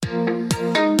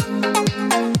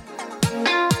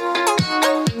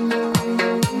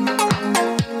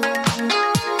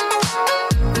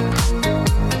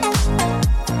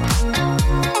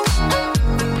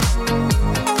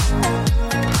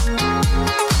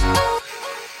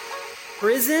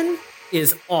Prison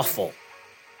is awful.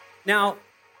 Now,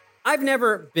 I've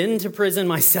never been to prison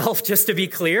myself, just to be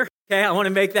clear. Okay, I want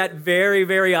to make that very,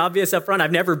 very obvious up front.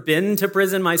 I've never been to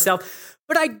prison myself,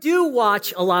 but I do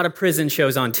watch a lot of prison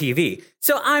shows on TV.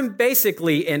 So I'm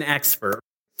basically an expert.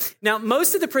 Now,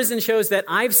 most of the prison shows that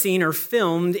I've seen are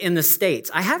filmed in the States.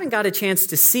 I haven't got a chance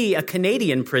to see a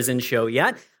Canadian prison show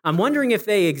yet. I'm wondering if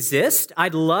they exist.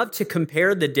 I'd love to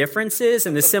compare the differences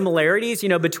and the similarities,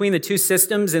 between the two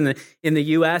systems in the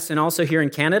US and also here in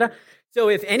Canada. So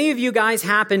if any of you guys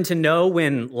happen to know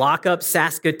when Lockup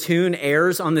Saskatoon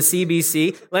airs on the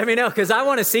CBC, let me know, because I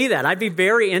want to see that. I'd be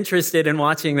very interested in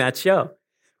watching that show.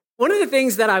 One of the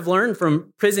things that I've learned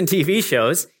from prison TV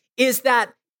shows is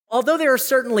that although there are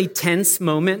certainly tense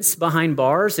moments behind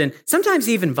bars and sometimes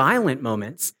even violent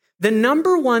moments, the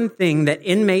number one thing that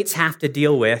inmates have to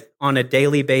deal with on a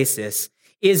daily basis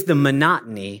is the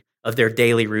monotony of their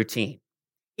daily routine.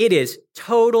 It is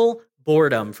total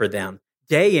boredom for them,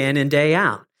 day in and day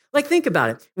out. Like, think about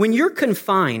it. When you're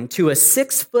confined to a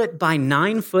 6-foot by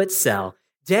 9-foot cell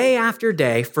day after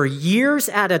day for years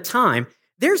at a time,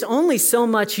 there's only so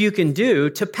much you can do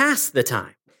to pass the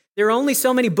time. There are only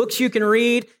so many books you can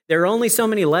read. There are only so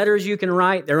many letters you can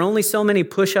write. There are only so many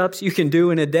push-ups you can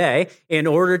do in a day in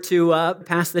order to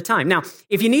pass the time. Now,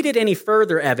 if you needed any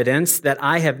further evidence that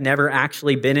I have never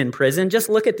actually been in prison, just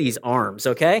look at these arms,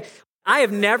 okay? I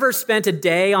have never spent a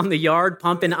day on the yard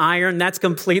pumping iron. That's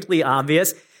completely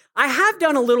obvious. I have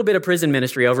done a little bit of prison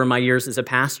ministry over my years as a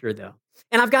pastor, though.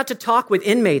 And I've got to talk with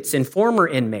inmates and former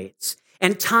inmates.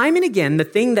 And time and again, the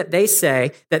thing that they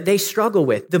say that they struggle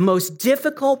with, the most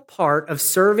difficult part of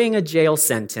serving a jail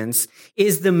sentence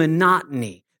is the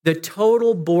monotony, the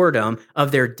total boredom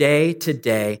of their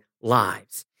day-to-day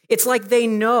lives. It's like they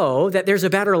know that there's a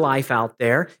better life out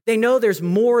there. They know there's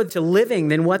more to living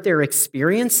than what they're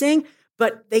experiencing,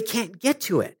 but they can't get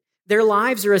to it. Their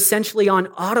lives are essentially on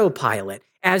autopilot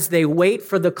as they wait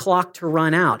for the clock to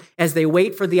run out, as they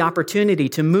wait for the opportunity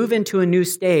to move into a new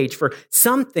stage, for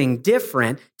something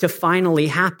different to finally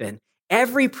happen.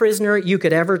 Every prisoner you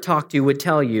could ever talk to would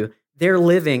tell you they're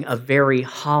living a very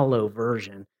hollow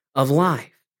version of life.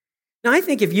 Now, I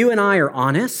think if you and I are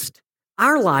honest,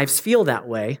 our lives feel that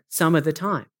way some of the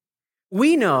time.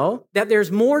 We know that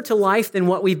there's more to life than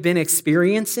what we've been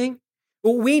experiencing.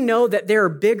 We know that there are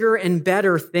bigger and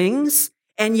better things.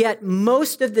 And yet,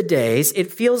 most of the days,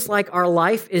 it feels like our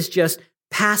life is just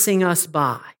passing us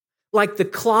by. Like the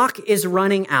clock is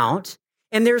running out,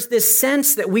 and there's this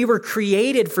sense that we were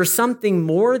created for something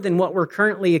more than what we're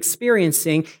currently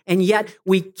experiencing, and yet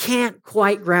we can't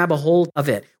quite grab a hold of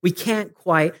it. We can't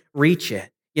quite reach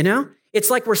it, It's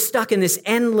like we're stuck in this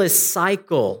endless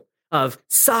cycle of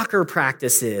soccer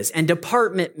practices and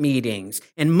department meetings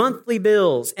and monthly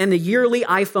bills and the yearly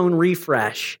iPhone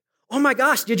refresh. Oh my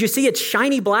gosh, did you see it's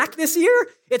shiny black this year?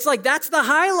 It's like that's the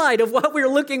highlight of what we're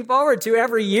looking forward to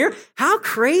every year. How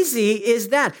crazy is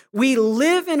that? We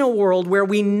live in a world where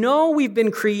we know we've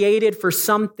been created for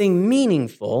something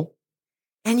meaningful,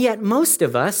 and yet most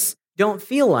of us don't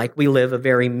feel like we live a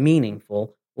very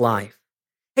meaningful life.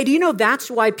 Hey, do you know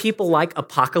that's why people like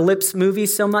apocalypse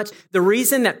movies so much? The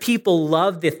reason that people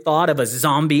love the thought of a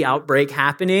zombie outbreak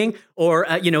happening or,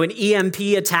 an EMP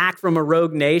attack from a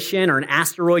rogue nation or an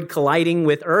asteroid colliding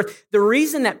with Earth, the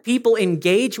reason that people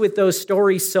engage with those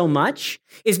stories so much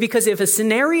is because if a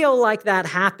scenario like that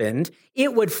happened,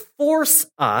 it would force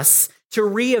us to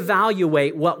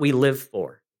reevaluate what we live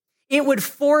for. It would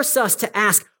force us to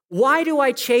ask, why do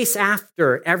I chase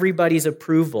after everybody's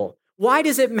approval? Why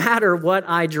does it matter what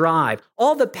I drive?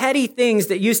 All the petty things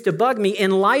that used to bug me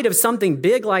in light of something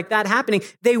big like that happening,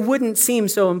 they wouldn't seem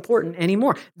so important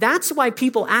anymore. That's why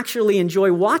people actually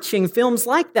enjoy watching films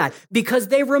like that, because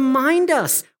they remind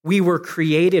us we were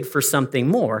created for something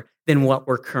more than what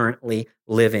we're currently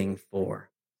living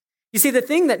for. You see, the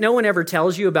thing that no one ever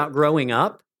tells you about growing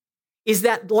up is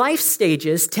that life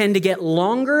stages tend to get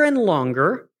longer and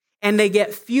longer, and they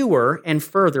get fewer and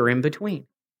further in between.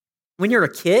 When you're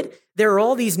a kid, there are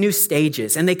all these new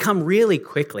stages, and they come really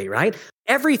quickly, right?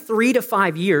 Every 3 to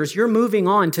 5 years, you're moving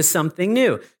on to something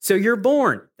new. So you're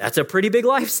born. That's a pretty big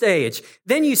life stage.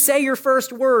 Then you say your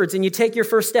first words, and you take your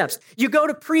first steps. You go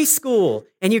to preschool,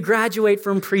 and you graduate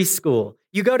from preschool.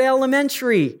 You go to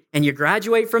elementary, and you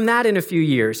graduate from that in a few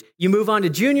years. You move on to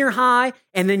junior high,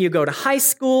 and then you go to high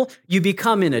school. You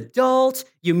become an adult.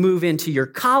 You move into your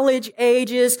college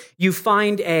ages. You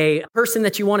find a person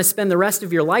that you want to spend the rest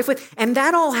of your life with. And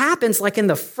that all happens like in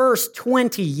the first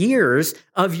 20 years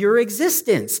of your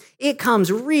existence. It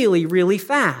comes really, really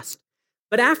fast.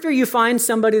 But after you find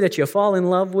somebody that you fall in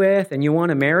love with and you want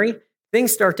to marry,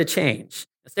 things start to change.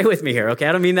 Stay with me here, okay?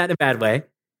 I don't mean that in a bad way.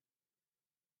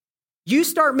 you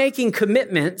start making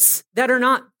commitments that are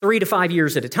not 3 to 5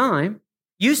 years at a time.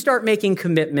 You start making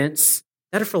commitments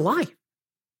that are for life.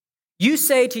 You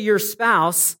say to your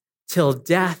spouse, till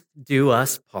death do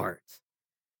us part.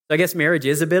 So I guess marriage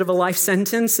is a bit of a life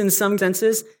sentence in some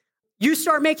senses. You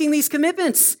start making these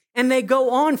commitments and they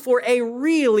go on for a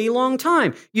really long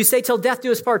time. You say till death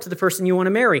do us part to the person you want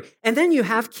to marry. And then you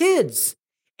have kids.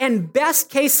 And best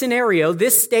case scenario,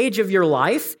 this stage of your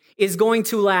life is going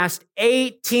to last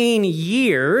 18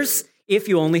 years if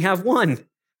you only have one.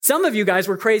 Some of you guys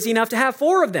were crazy enough to have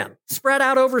 4 of them spread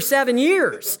out over 7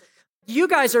 years. You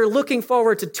guys are looking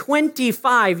forward to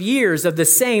 25 years of the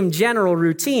same general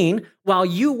routine while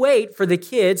you wait for the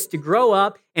kids to grow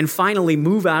up and finally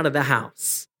move out of the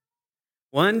house.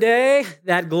 One day,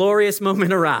 that glorious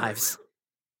moment arrives.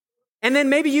 And then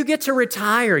maybe you get to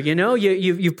retire,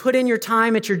 you put in your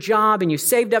time at your job and you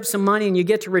saved up some money and you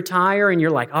get to retire and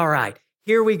you're like, all right,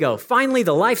 here we go. Finally,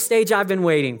 the life stage I've been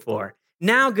waiting for.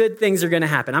 Now good things are going to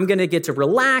happen. I'm going to get to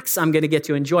relax. I'm going to get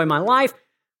to enjoy my life.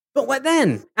 But what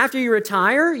then? After you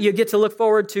retire, you get to look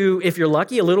forward to, if you're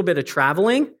lucky, a little bit of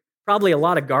traveling, probably a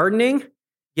lot of gardening,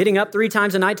 getting up 3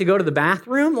 times a night to go to the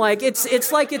bathroom.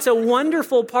 It's a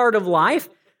wonderful part of life.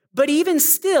 But even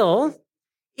still,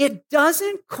 it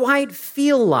doesn't quite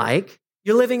feel like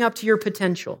you're living up to your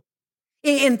potential.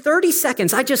 In 30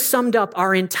 seconds, I just summed up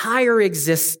our entire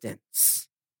existence.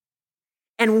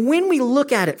 And when we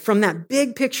look at it from that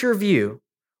big picture view,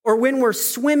 or when we're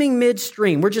swimming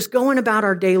midstream, we're just going about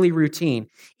our daily routine,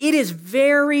 it is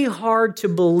very hard to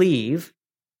believe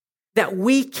that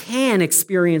we can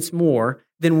experience more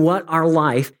than what our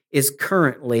life is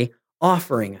currently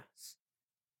offering us.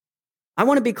 I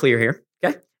want to be clear here,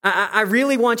 okay? I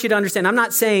really want you to understand, I'm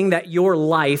not saying that your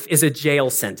life is a jail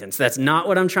sentence. That's not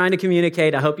what I'm trying to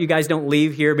communicate. I hope you guys don't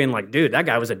leave here being like, dude, that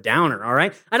guy was a downer, all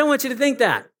right? I don't want you to think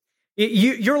that.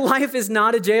 Your life is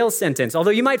not a jail sentence,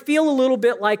 although you might feel a little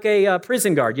bit like a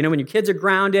prison guard. When your kids are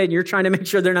grounded and you're trying to make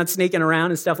sure they're not sneaking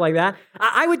around and stuff like that.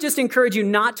 I would just encourage you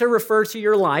not to refer to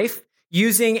your life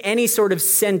using any sort of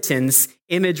sentence,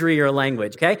 imagery, or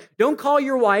language, okay? Don't call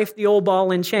your wife the old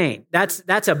ball and chain. That's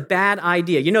a bad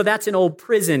idea. That's an old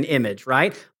prison image,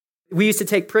 right? We used to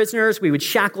take prisoners, we would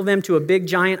shackle them to a big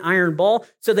giant iron ball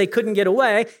so they couldn't get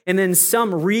away, and then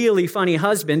some really funny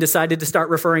husband decided to start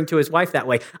referring to his wife that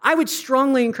way. I would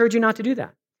strongly encourage you not to do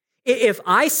that. If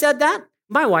I said that,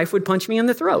 my wife would punch me in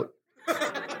the throat.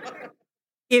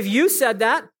 If you said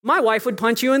that, my wife would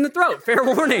punch you in the throat. Fair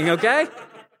warning, okay?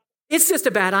 It's just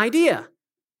a bad idea.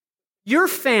 Your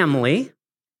family,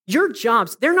 your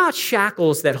jobs, they're not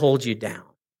shackles that hold you down.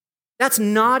 That's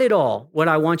not at all what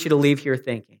I want you to leave here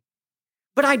thinking.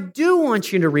 But I do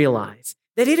want you to realize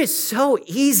that it is so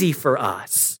easy for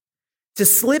us to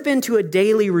slip into a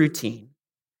daily routine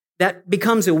that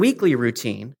becomes a weekly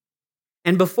routine,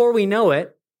 and before we know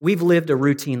it, we've lived a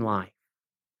routine life.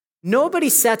 Nobody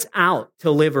sets out to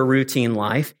live a routine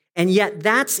life, and yet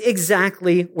that's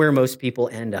exactly where most people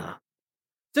end up.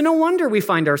 So no wonder we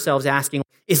find ourselves asking,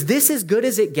 is this as good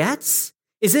as it gets?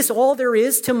 Is this all there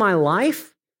is to my life?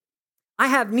 I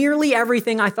have nearly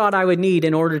everything I thought I would need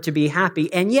in order to be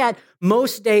happy, and yet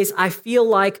most days I feel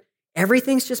like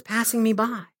everything's just passing me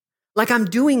by. Like I'm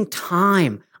doing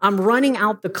time. I'm running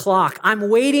out the clock. I'm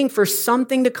waiting for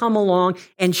something to come along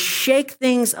and shake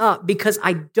things up because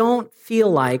I don't feel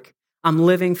like I'm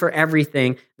living for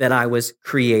everything that I was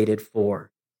created for.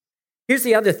 Here's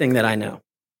the other thing that I know.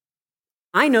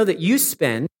 I know that you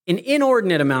spend an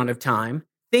inordinate amount of time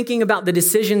thinking about the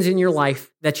decisions in your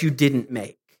life that you didn't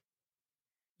make.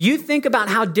 You think about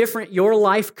how different your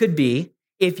life could be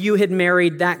if you had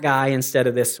married that guy instead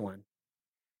of this one.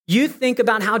 You think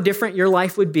about how different your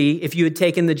life would be if you had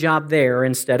taken the job there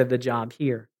instead of the job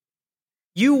here.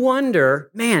 You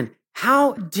wonder, man,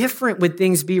 how different would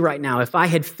things be right now if I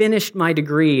had finished my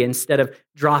degree instead of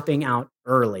dropping out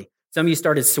early? Some of you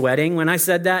started sweating when I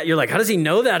said that. You're like, how does he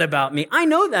know that about me? I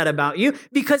know that about you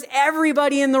because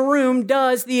everybody in the room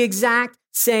does the exact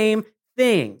same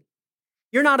thing.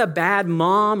 You're not a bad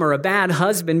mom or a bad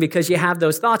husband because you have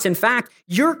those thoughts. In fact,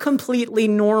 you're completely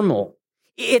normal.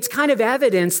 It's kind of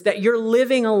evidence that you're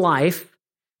living a life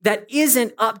that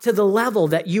isn't up to the level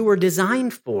that you were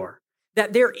designed for,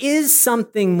 that there is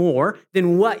something more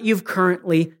than what you've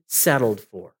currently settled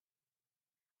for.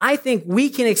 I think we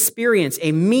can experience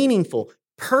a meaningful,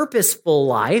 purposeful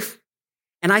life,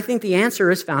 and I think the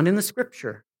answer is found in the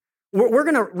Scripture. We're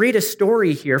going to read a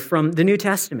story here from the New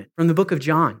Testament, from the book of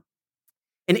John.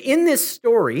 And in this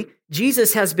story,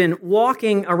 Jesus has been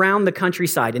walking around the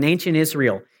countryside in ancient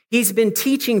Israel. He's been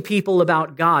teaching people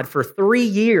about God for 3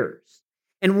 years.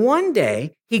 And one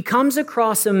day, he comes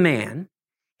across a man,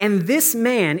 And this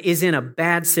man is in a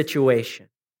bad situation.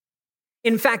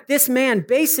 In fact, this man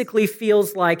basically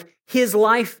feels like his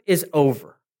life is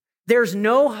over. There's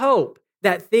no hope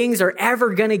that things are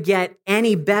ever going to get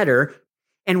any better.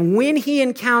 And when he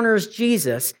encounters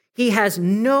Jesus, he has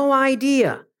no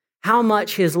idea how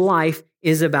much his life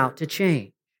is about to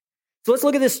change. So let's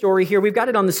look at this story here. We've got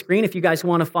it on the screen if you guys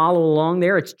want to follow along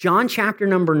there. It's John chapter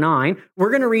number 9. We're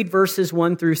going to read verses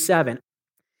 1 through 7.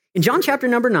 In John chapter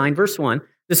number 9, verse 1,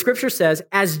 the scripture says,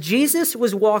 "As Jesus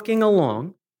was walking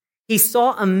along, he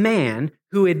saw a man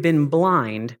who had been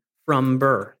blind from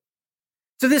birth."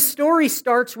 So this story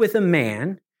starts with a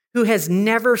man who has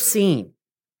never seen.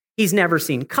 He's never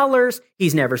seen colors.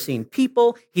 He's never seen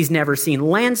people. He's never seen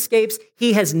landscapes.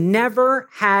 He has never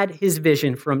had his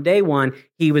vision from day one.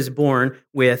 He was born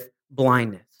with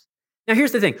blindness. Now,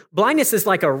 here's the thing. Blindness is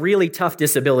like a really tough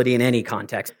disability in any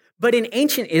context. But in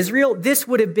ancient Israel, this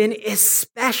would have been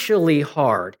especially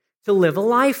hard to live a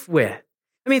life with.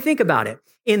 I mean, think about it.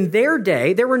 In their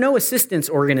day, there were no assistance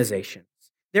organizations.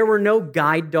 There were no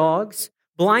guide dogs.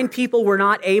 Blind people were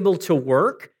not able to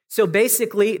work. So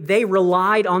basically, they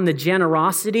relied on the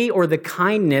generosity or the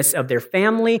kindness of their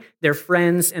family, their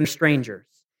friends, and strangers.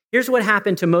 Here's what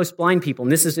happened to most blind people,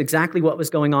 and this is exactly what was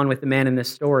going on with the man in this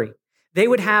story. They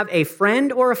would have a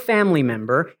friend or a family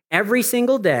member every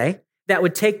single day that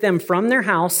would take them from their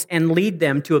house and lead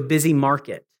them to a busy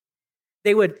market.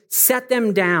 They would set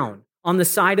them down on the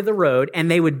side of the road, and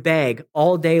they would beg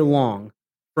all day long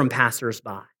from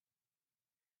passersby.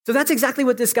 So that's exactly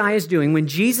what this guy is doing. When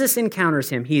Jesus encounters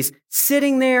him, he's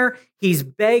sitting there, he's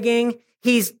begging,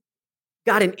 he's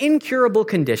got an incurable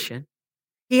condition.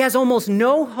 He has almost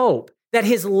no hope that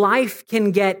his life can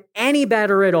get any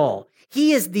better at all.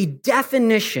 He is the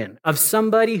definition of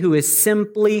somebody who is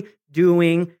simply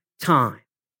doing time.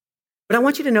 But I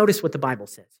want you to notice what the Bible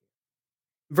says.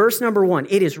 Verse number 1,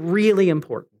 it is really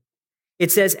important.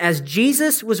 It says, "As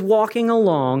Jesus was walking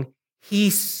along, he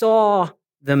saw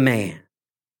the man."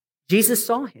 Jesus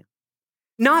saw him.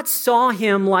 Not saw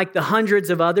him like the hundreds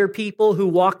of other people who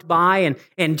walked by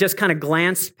and just kind of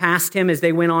glanced past him as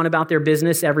they went on about their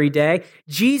business every day.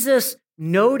 Jesus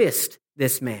noticed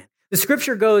this man. The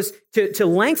scripture goes to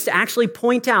lengths to actually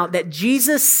point out that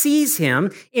Jesus sees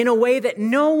him in a way that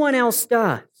no one else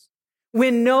does.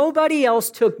 When nobody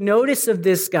else took notice of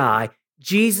this guy,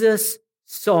 Jesus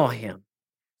saw him,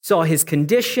 saw his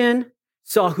condition,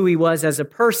 saw who he was as a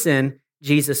person.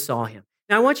 Jesus saw him.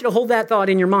 Now, I want you to hold that thought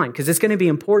in your mind because it's going to be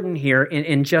important here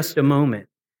in just a moment.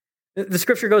 The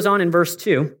scripture goes on in verse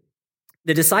 2.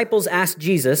 The disciples asked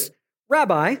Jesus,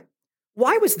 "Rabbi,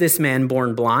 why was this man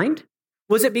born blind?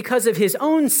 Was it because of his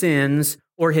own sins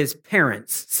or his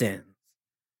parents' sins?"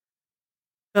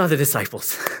 Oh, the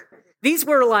disciples. These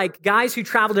were like guys who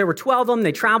traveled. There were 12 of them.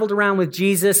 They traveled around with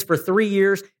Jesus for 3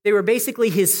 years. They were basically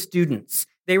his students.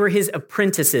 They were his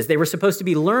apprentices. They were supposed to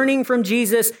be learning from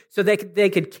Jesus so they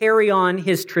could carry on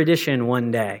his tradition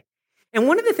one day. And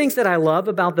one of the things that I love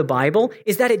about the Bible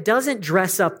is that it doesn't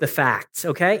dress up the facts,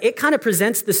 okay? It kind of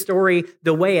presents the story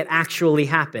the way it actually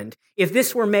happened. If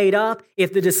this were made up,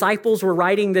 if the disciples were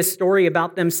writing this story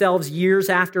about themselves years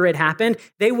after it happened,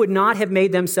 they would not have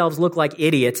made themselves look like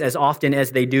idiots as often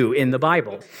as they do in the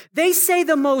Bible. They say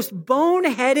the most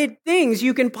boneheaded things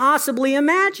you can possibly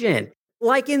imagine.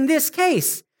 Like in this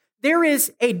case, there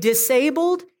is a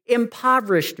disabled,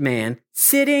 impoverished man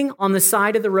sitting on the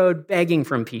side of the road begging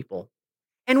from people.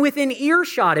 And within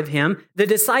earshot of him, the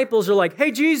disciples are like,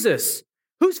 "Hey, Jesus,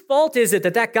 whose fault is it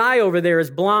that that guy over there is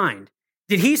blind?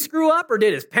 Did he screw up or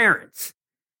did his parents?"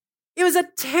 It was a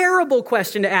terrible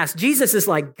question to ask. Jesus is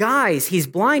like, "Guys, he's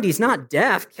blind. He's not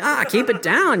deaf. Keep it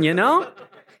down, you know?"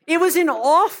 It was an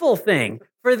awful thing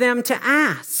for them to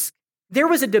ask. There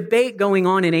was a debate going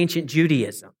on in ancient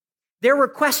Judaism. There were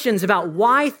questions about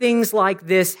why things like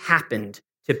this happened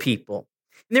to people.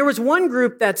 And there was one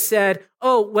group that said,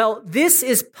 "Oh, well, this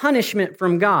is punishment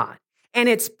from God, and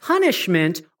it's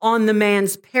punishment on the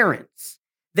man's parents.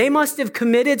 They must have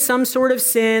committed some sort of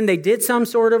sin, they did some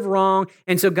sort of wrong,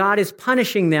 and so God is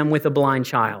punishing them with a blind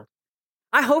child."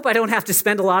 I hope I don't have to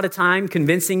spend a lot of time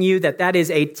convincing you that that is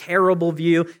a terrible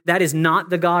view. That is not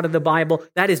the God of the Bible.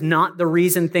 That is not the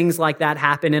reason things like that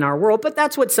happen in our world, but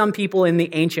that's what some people in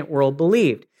the ancient world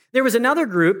believed. There was another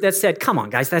group that said, "Come on,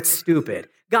 guys, that's stupid.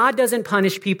 God doesn't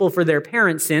punish people for their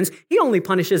parents' sins. He only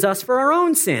punishes us for our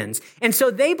own sins." And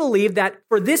so they believed that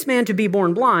for this man to be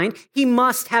born blind, he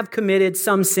must have committed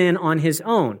some sin on his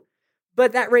own.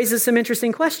 But that raises some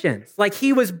interesting questions. Like,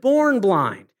 he was born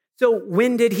blind. So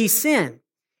when did he sin?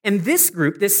 And this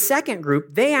group, this second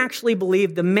group, they actually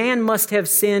believed the man must have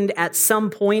sinned at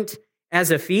some point as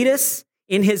a fetus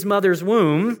in his mother's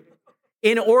womb.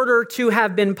 in order to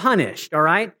have been punished, all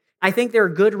right? I think there are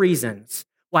good reasons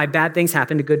why bad things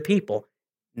happen to good people.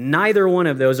 Neither one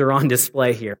of those are on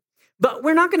display here. But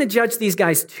we're not going to judge these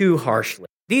guys too harshly.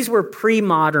 These were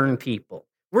pre-modern people.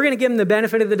 We're going to give them the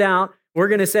benefit of the doubt. We're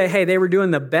going to say, hey, they were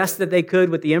doing the best that they could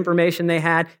with the information they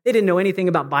had. They didn't know anything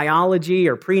about biology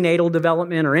or prenatal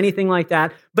development or anything like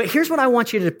that. But here's what I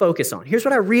want you to focus on. Here's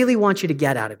what I really want you to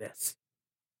get out of this.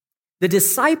 The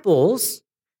disciples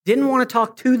didn't want to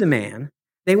talk to the man.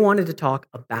 They wanted to talk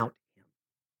about him.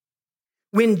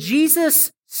 When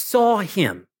Jesus saw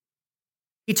him,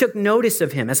 he took notice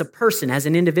of him as a person, as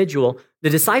an individual. The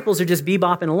disciples are just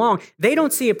bebopping along. They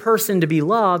don't see a person to be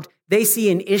loved. They see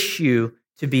an issue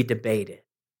to be debated.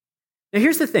 Now,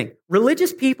 here's the thing.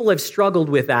 Religious people have struggled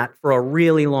with that for a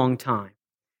really long time.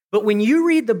 But when you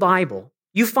read the Bible,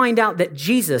 you find out that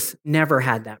Jesus never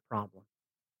had that problem.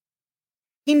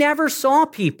 He never saw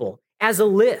people as a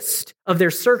list of their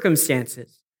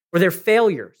circumstances or their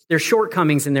failures, their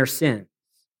shortcomings, and their sins.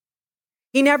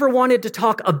 He never wanted to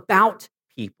talk about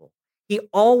people. He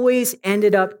always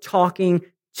ended up talking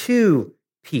to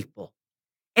people.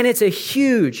 And it's a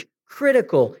huge,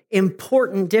 critical,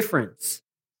 important difference.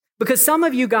 Because some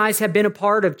of you guys have been a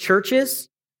part of churches,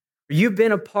 or you've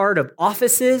been a part of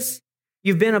offices,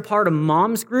 you've been a part of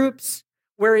moms groups,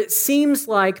 where it seems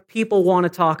like people want to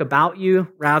talk about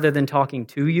you rather than talking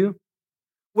to you,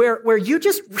 where you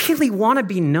just really want to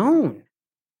be known.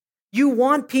 You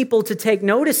want people to take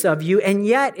notice of you, and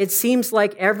yet it seems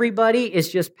like everybody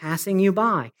is just passing you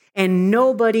by, and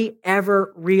nobody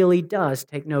ever really does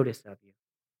take notice of you.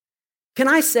 Can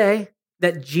I say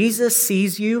that Jesus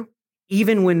sees you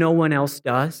even when no one else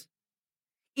does?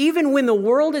 Even when the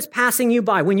world is passing you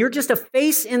by, when you're just a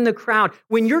face in the crowd,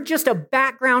 when you're just a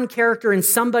background character in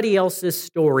somebody else's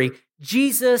story,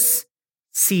 Jesus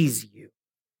sees you.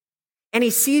 And he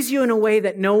sees you in a way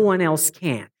that no one else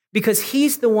can, because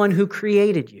he's the one who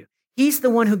created you. He's the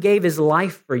one who gave his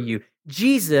life for you.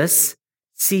 Jesus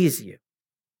sees you.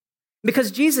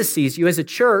 Because Jesus sees you as a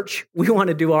church, we want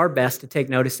to do our best to take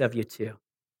notice of you too.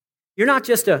 You're not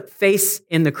just a face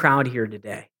in the crowd here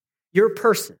today. You're a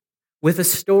person with a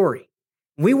story.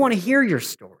 We want to hear your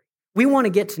story. We want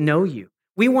to get to know you.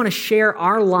 We want to share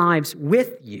our lives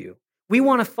with you. We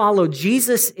want to follow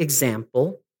Jesus'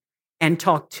 example and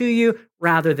talk to you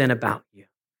rather than about you.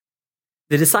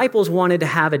 The disciples wanted to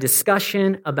have a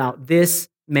discussion about this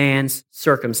man's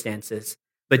circumstances,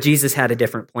 but Jesus had a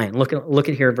different plan. Look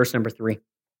at here at verse number 3.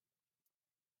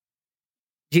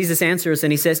 Jesus answers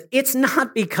and he says, it's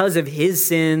not because of his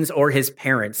sins or his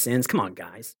parents' sins. Come on,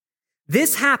 guys.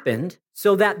 This happened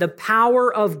so that the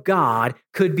power of God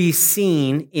could be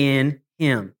seen in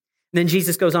him. Then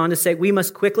Jesus goes on to say, we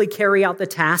must quickly carry out the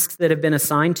tasks that have been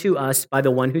assigned to us by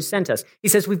the one who sent us. He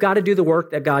says, we've got to do the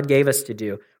work that God gave us to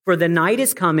do. For the night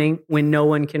is coming when no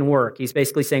one can work. He's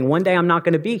basically saying, one day I'm not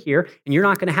going to be here, and you're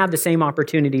not going to have the same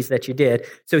opportunities that you did.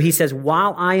 So he says,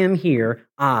 while I am here,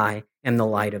 I am the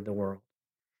light of the world.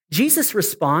 Jesus'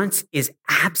 response is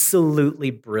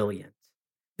absolutely brilliant.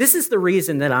 This is the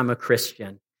reason that I'm a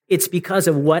Christian. It's because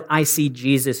of what I see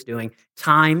Jesus doing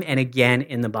time and again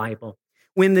in the Bible.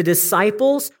 When the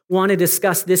disciples want to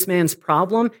discuss this man's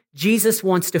problem, Jesus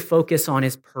wants to focus on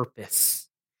his purpose.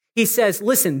 He says,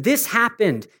 listen, this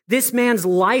happened. This man's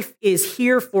life is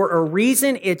here for a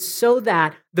reason. It's so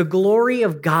that the glory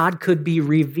of God could be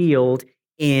revealed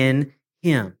in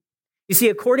him. You see,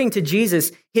 according to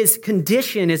Jesus, his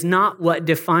condition is not what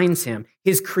defines him.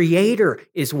 His creator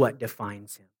is what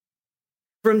defines him.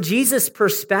 From Jesus'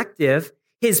 perspective,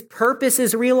 his purpose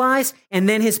is realized and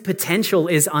then his potential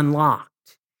is unlocked.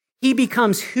 He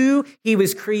becomes who he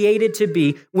was created to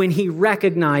be when he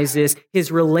recognizes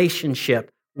his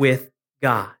relationship with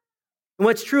God. And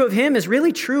what's true of him is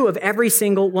really true of every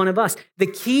single one of us. The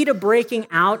key to breaking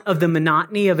out of the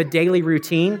monotony of a daily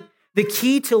routine, the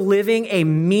key to living a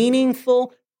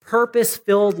meaningful,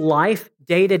 purpose-filled life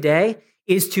day to day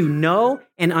is to know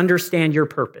and understand your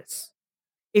purpose.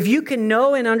 If you can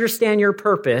know and understand your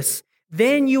purpose,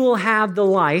 then you will have the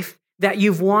life that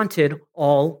you've wanted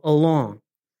all along.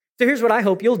 So here's what I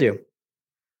hope you'll do.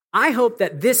 I hope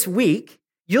that this week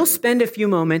you'll spend a few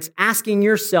moments asking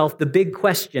yourself the big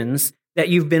questions that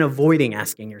you've been avoiding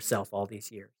asking yourself all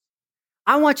these years.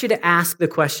 I want you to ask the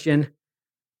question,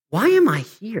 why am I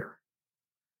here?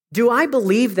 Do I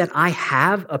believe that I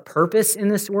have a purpose in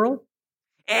this world?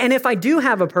 And if I do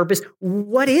have a purpose,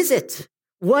 what is it?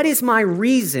 What is my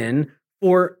reason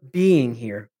for being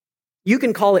here? You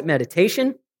can call it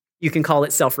meditation. You can call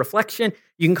it self-reflection.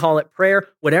 You can call it prayer,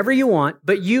 whatever you want,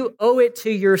 but you owe it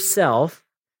to yourself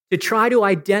to try to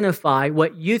identify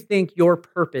what you think your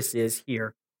purpose is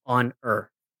here on earth.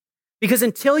 Because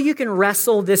until you can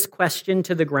wrestle this question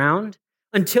to the ground,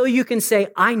 until you can say,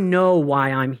 I know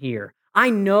why I'm here,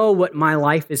 I know what my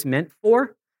life is meant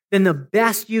for, then the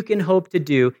best you can hope to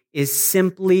do is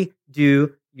simply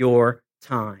do your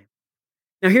time.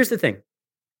 Now, here's the thing.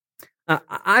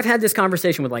 I've had this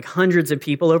conversation with like hundreds of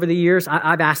people over the years.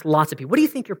 I've asked lots of people, what do you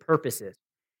think your purpose is?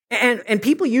 And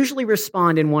people usually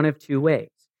respond in one of two ways.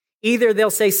 Either they'll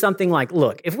say something like,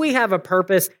 look, if we have a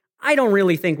purpose, I don't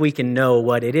really think we can know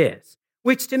what it is,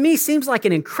 which to me seems like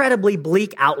an incredibly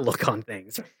bleak outlook on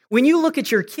things. When you look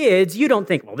at your kids, you don't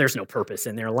think, well, there's no purpose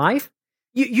in their life.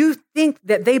 You think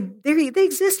that they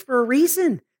exist for a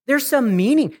reason. There's some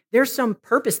meaning. There's some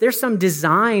purpose. There's some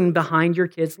design behind your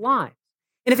kids' lives.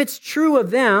 And if it's true of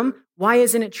them, why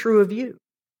isn't it true of you?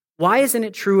 Why isn't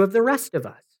it true of the rest of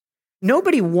us?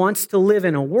 Nobody wants to live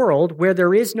in a world where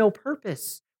there is no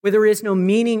purpose, where there is no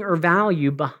meaning or value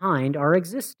behind our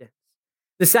existence.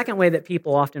 The second way that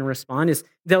people often respond is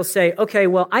they'll say, okay,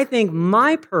 well, I think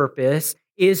my purpose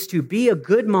is to be a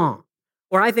good mom,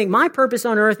 or I think my purpose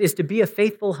on earth is to be a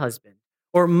faithful husband,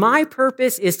 or my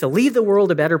purpose is to leave the world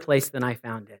a better place than I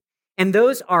found it. And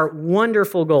those are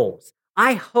wonderful goals.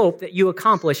 I hope that you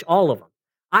accomplish all of them.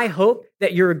 I hope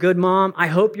that you're a good mom. I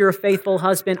hope you're a faithful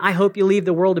husband. I hope you leave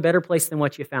the world a better place than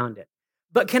what you found it.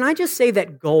 But can I just say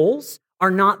that goals are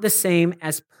not the same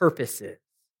as purposes?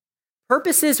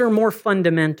 Purposes are more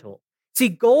fundamental. See,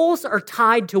 goals are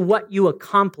tied to what you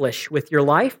accomplish with your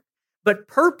life, but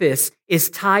purpose is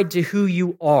tied to who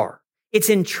you are. It's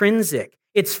intrinsic.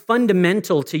 It's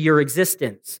fundamental to your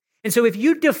existence. And so if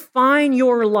you define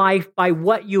your life by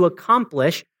what you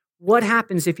accomplish, what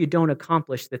happens if you don't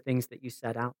accomplish the things that you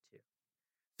set out to?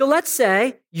 So let's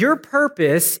say your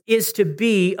purpose is to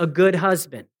be a good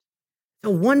husband.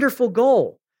 It's a wonderful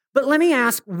goal. But let me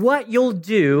ask what you'll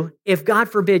do if, God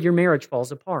forbid, your marriage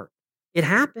falls apart. It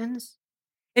happens.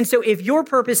 And so if your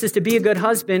purpose is to be a good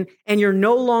husband and you're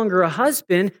no longer a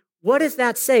husband, what does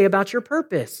that say about your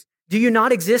purpose? Do you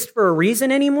not exist for a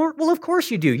reason anymore? Well, of course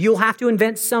you do. You'll have to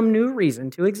invent some new reason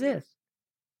to exist.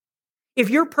 If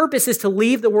your purpose is to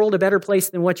leave the world a better place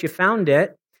than what you found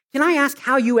it, can I ask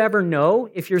how you ever know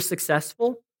if you're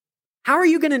successful? How are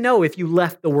you going to know if you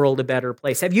left the world a better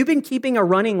place? Have you been keeping a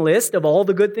running list of all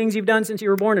the good things you've done since you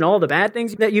were born and all the bad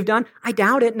things that you've done? I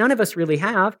doubt it. None of us really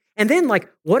have. And then,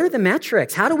 what are the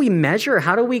metrics? How do we measure?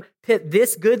 How do we pit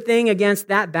this good thing against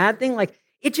that bad thing?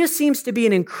 It just seems to be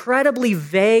an incredibly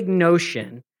vague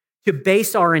notion to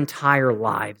base our entire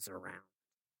lives around.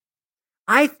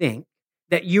 I think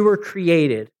that you were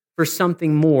created for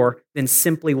something more than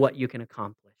simply what you can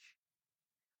accomplish.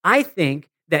 I think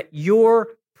that your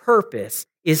purpose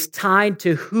is tied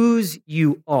to whose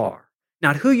you are,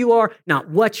 not who you are, not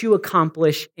what you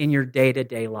accomplish in your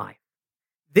day-to-day life.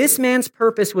 This man's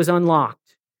purpose was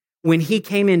unlocked when he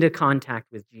came into contact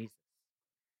with Jesus.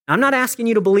 Now, I'm not asking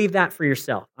you to believe that for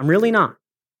yourself. I'm really not.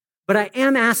 But I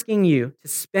am asking you to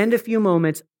spend a few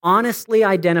moments honestly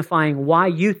identifying why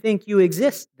you think you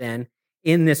exist then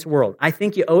in this world. I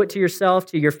think you owe it to yourself,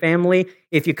 to your family.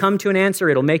 If you come to an answer,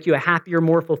 it'll make you a happier,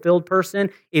 more fulfilled person.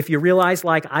 If you realize,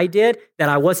 like I did, that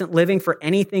I wasn't living for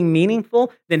anything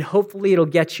meaningful, then hopefully it'll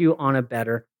get you on a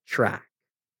better track.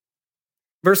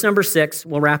 Verse number 6,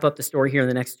 we'll wrap up the story here in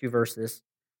the next two verses.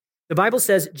 The Bible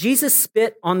says, Jesus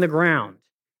spit on the ground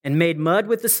and made mud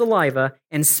with the saliva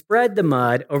and spread the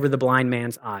mud over the blind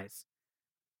man's eyes.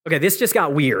 Okay, this just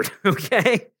got weird,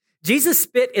 okay? Jesus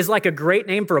Spit is like a great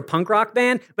name for a punk rock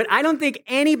band, but I don't think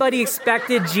anybody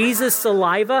expected Jesus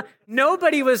saliva.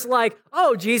 Nobody was like,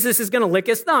 oh, Jesus is going to lick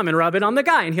his thumb and rub it on the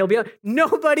guy and he'll be...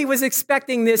 Nobody was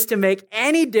expecting this to make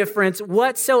any difference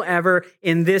whatsoever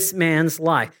in this man's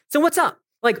life. So what's up?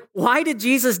 Why did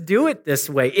Jesus do it this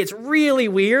way? It's really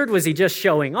weird. Was he just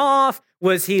showing off?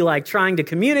 Was he trying to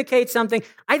communicate something?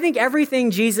 I think everything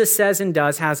Jesus says and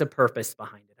does has a purpose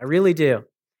behind it. I really do.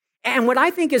 And what I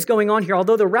think is going on here,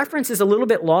 although the reference is a little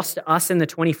bit lost to us in the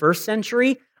 21st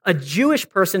century, a Jewish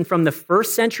person from the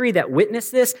first century that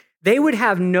witnessed this, they would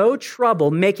have no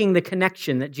trouble making the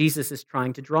connection that Jesus is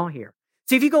trying to draw here.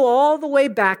 See, if you go all the way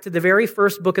back to the very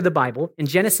first book of the Bible, in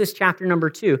Genesis chapter number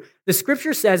 2, the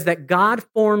scripture says that God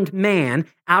formed man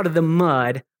out of the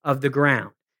mud of the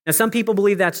ground. Now, some people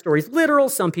believe that story is literal.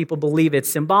 Some people believe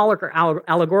it's symbolic or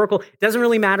allegorical. It doesn't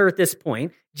really matter at this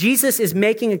point. Jesus is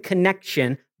making a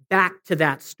connection back to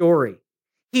that story.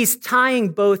 He's tying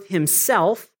both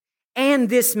himself and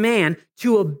this man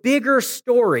to a bigger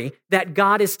story that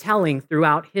God is telling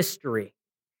throughout history.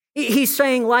 He's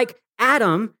saying, like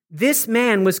Adam, this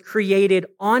man was created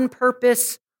on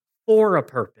purpose for a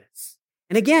purpose.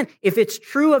 And again, if it's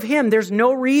true of him, there's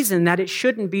no reason that it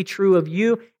shouldn't be true of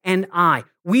you and I.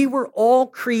 We were all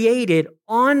created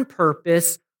on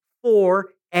purpose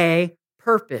for a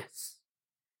purpose.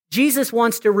 Jesus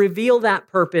wants to reveal that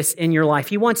purpose in your life.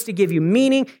 He wants to give you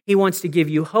meaning. He wants to give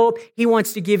you hope. He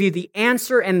wants to give you the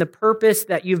answer and the purpose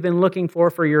that you've been looking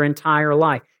for your entire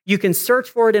life. You can search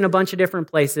for it in a bunch of different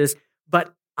places,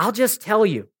 but I'll just tell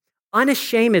you,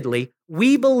 unashamedly,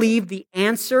 we believe the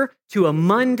answer to a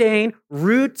mundane,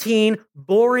 routine,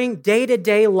 boring,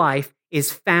 day-to-day life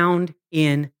is found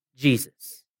in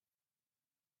Jesus.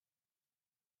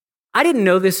 I didn't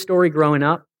know this story growing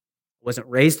up. I wasn't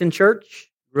raised in church.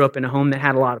 Grew up in a home that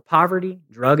had a lot of poverty,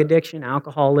 drug addiction,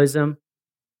 alcoholism.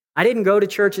 I didn't go to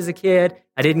church as a kid.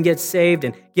 I didn't get saved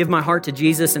and give my heart to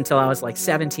Jesus until I was like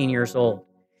 17 years old.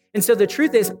 And so the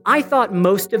truth is, I thought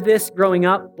most of this growing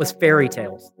up was fairy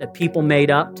tales that people made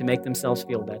up to make themselves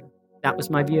feel better. That was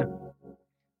my view.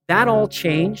 That all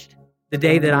changed the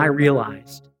day that I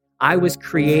realized I was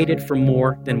created for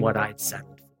more than what I'd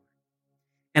settled for.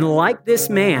 And like this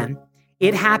man,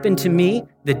 it happened to me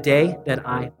the day that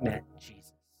I met Jesus.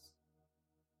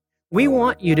 We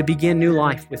want you to begin new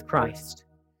life with Christ.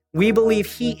 We believe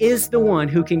he is the one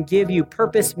who can give you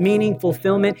purpose, meaning,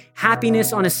 fulfillment,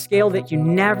 happiness on a scale that you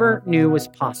never knew was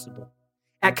possible.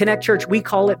 At Connect Church, we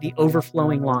call it the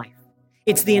overflowing life.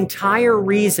 It's the entire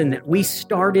reason that we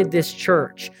started this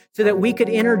church, so that we could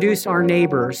introduce our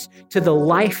neighbors to the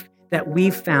life that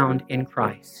we've found in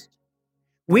Christ.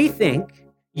 We think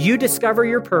you discover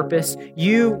your purpose,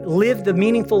 you live the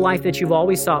meaningful life that you've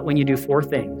always sought when you do four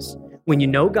things. When you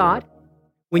know God,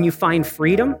 when you find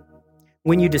freedom,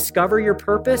 when you discover your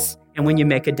purpose, and when you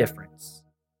make a difference.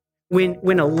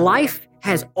 When a life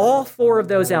has all four of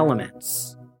those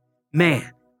elements,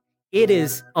 man, it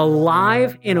is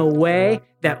alive in a way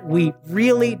that we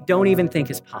really don't even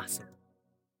think is possible.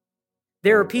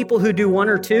 There are people who do one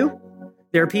or two.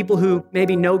 There are people who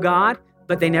maybe know God,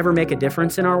 but they never make a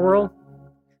difference in our world.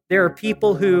 There are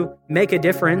people who make a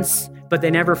difference, but they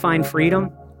never find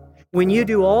freedom. When you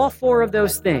do all four of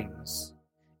those things,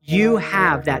 you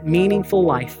have that meaningful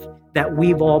life that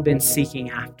we've all been seeking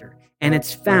after, and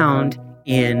it's found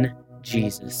in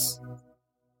Jesus.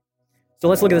 So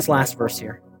let's look at this last verse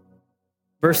here.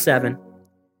 Verse 7,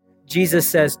 Jesus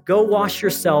says, "Go wash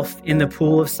yourself in the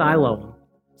pool of Siloam."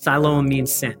 Siloam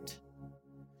means sent.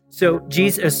 So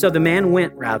the man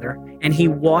went, and he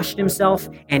washed himself,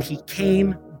 and he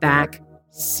came back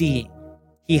seeing.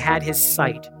 He had his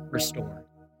sight restored.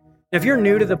 Now, if you're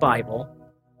new to the Bible,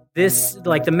 this,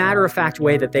 like the matter-of-fact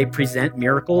way that they present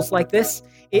miracles like this,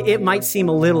 it might seem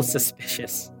a little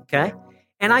suspicious, okay?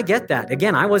 And I get that.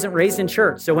 Again, I wasn't raised in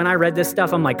church, so when I read this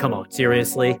stuff, I'm like, come on,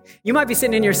 seriously? You might be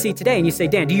sitting in your seat today and you say,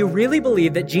 Dan, do you really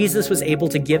believe that Jesus was able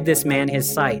to give this man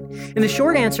his sight? And the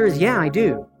short answer is, yeah, I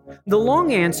do. The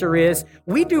long answer is,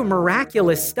 we do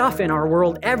miraculous stuff in our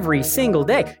world every single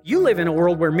day. You live in a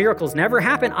world where miracles never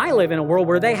happen. I live in a world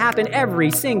where they happen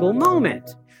every single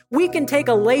moment. We can take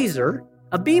a laser,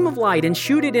 a beam of light, and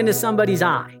shoot it into somebody's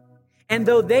eye. And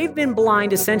though they've been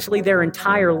blind essentially their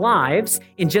entire lives,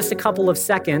 in just a couple of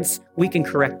seconds, we can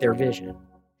correct their vision.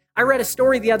 I read a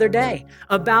story the other day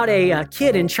about a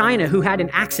kid in China who had an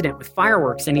accident with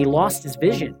fireworks and he lost his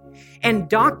vision. And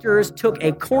doctors took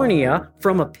a cornea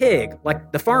from a pig,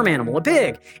 like the farm animal, a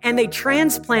pig, and they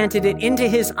transplanted it into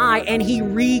his eye and he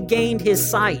regained his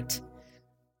sight.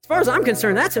 As far as I'm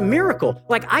concerned, that's a miracle.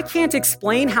 Like, I can't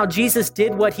explain how Jesus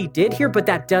did what he did here, but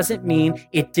that doesn't mean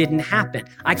it didn't happen.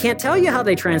 I can't tell you how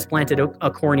they transplanted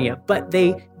a cornea, but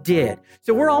they did.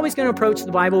 So we're always going to approach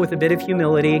the Bible with a bit of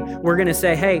humility. We're going to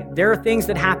say, hey, there are things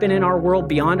that happen in our world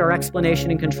beyond our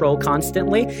explanation and control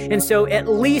constantly. And so at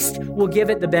least we'll give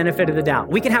it the benefit of the doubt.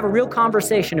 We can have a real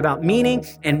conversation about meaning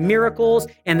and miracles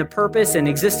and the purpose and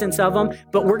existence of them,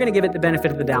 but we're going to give it the benefit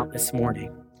of the doubt this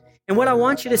morning. And what I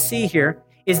want you to see here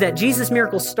is that Jesus'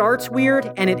 miracle starts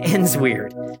weird and it ends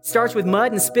weird. It starts with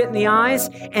mud and spit in the eyes,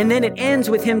 and then it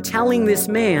ends with him telling this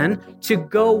man to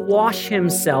go wash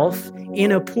himself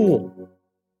in a pool.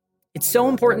 It's so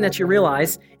important that you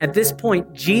realize at this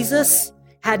point, Jesus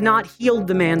had not healed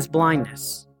the man's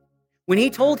blindness. When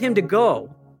he told him to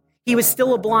go, he was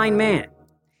still a blind man.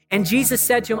 And Jesus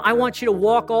said to him, I want you to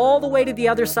walk all the way to the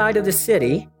other side of the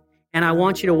city, and I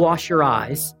want you to wash your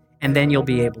eyes, and then you'll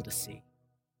be able to see.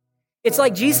 It's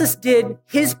like Jesus did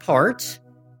his part,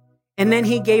 and then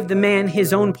he gave the man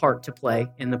his own part to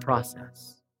play in the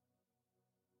process.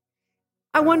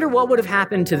 I wonder what would have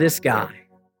happened to this guy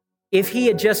if he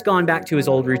had just gone back to his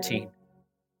old routine.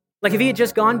 Like if he had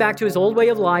just gone back to his old way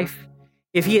of life,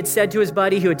 if he had said to his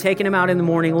buddy who had taken him out in the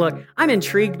morning, look, I'm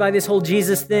intrigued by this whole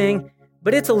Jesus thing,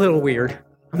 but it's a little weird.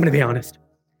 I'm going to be honest.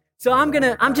 So I'm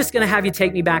just gonna have you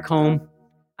take me back home.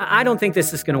 I don't think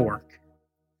this is gonna work.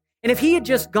 And if he had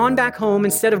just gone back home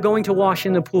instead of going to wash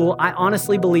in the pool, I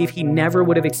honestly believe he never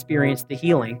would have experienced the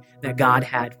healing that God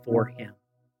had for him.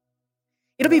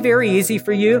 It'll be very easy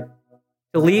for you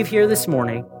to leave here this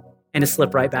morning and to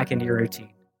slip right back into your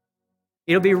routine.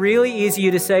 It'll be really easy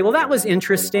to say, well, that was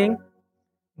interesting,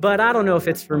 but I don't know if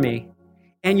it's for me.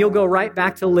 And you'll go right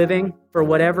back to living for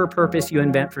whatever purpose you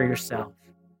invent for yourself.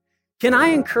 Can I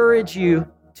encourage you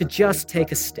to just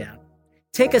take a step?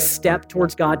 Take a step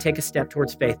towards God, take a step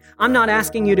towards faith. I'm not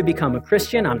asking you to become a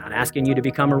Christian. I'm not asking you to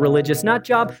become a religious nut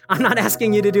job. I'm not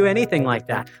asking you to do anything like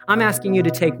that. I'm asking you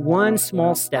to take one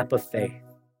small step of faith.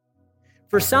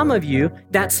 For some of you,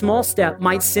 that small step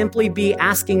might simply be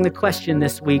asking the question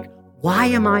this week, why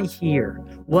am I here?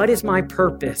 What is my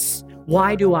purpose?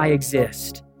 Why do I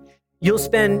exist? You'll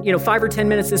spend, 5 or 10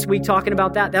 minutes this week talking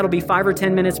about that. That'll be 5 or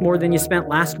 10 minutes more than you spent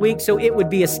last week. So it would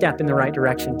be a step in the right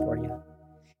direction for you.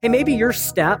 Hey, maybe your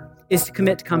step is to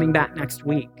commit to coming back next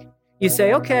week. You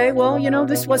say, okay, well,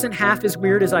 this wasn't half as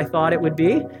weird as I thought it would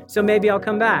be, so maybe I'll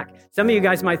come back. Some of you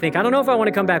guys might think, I don't know if I want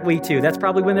to come back week 2. That's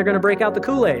probably when they're going to break out the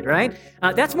Kool-Aid, right?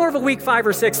 That's more of a week 5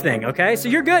 or 6 thing, okay? So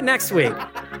you're good next week.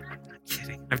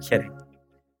 I'm kidding.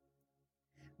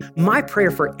 My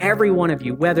prayer for every one of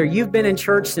you, whether you've been in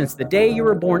church since the day you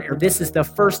were born or this is the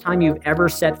first time you've ever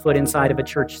set foot inside of a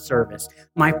church service,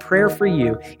 my prayer for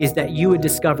you is that you would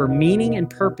discover meaning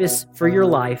and purpose for your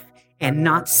life and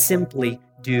not simply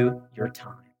do your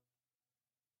time.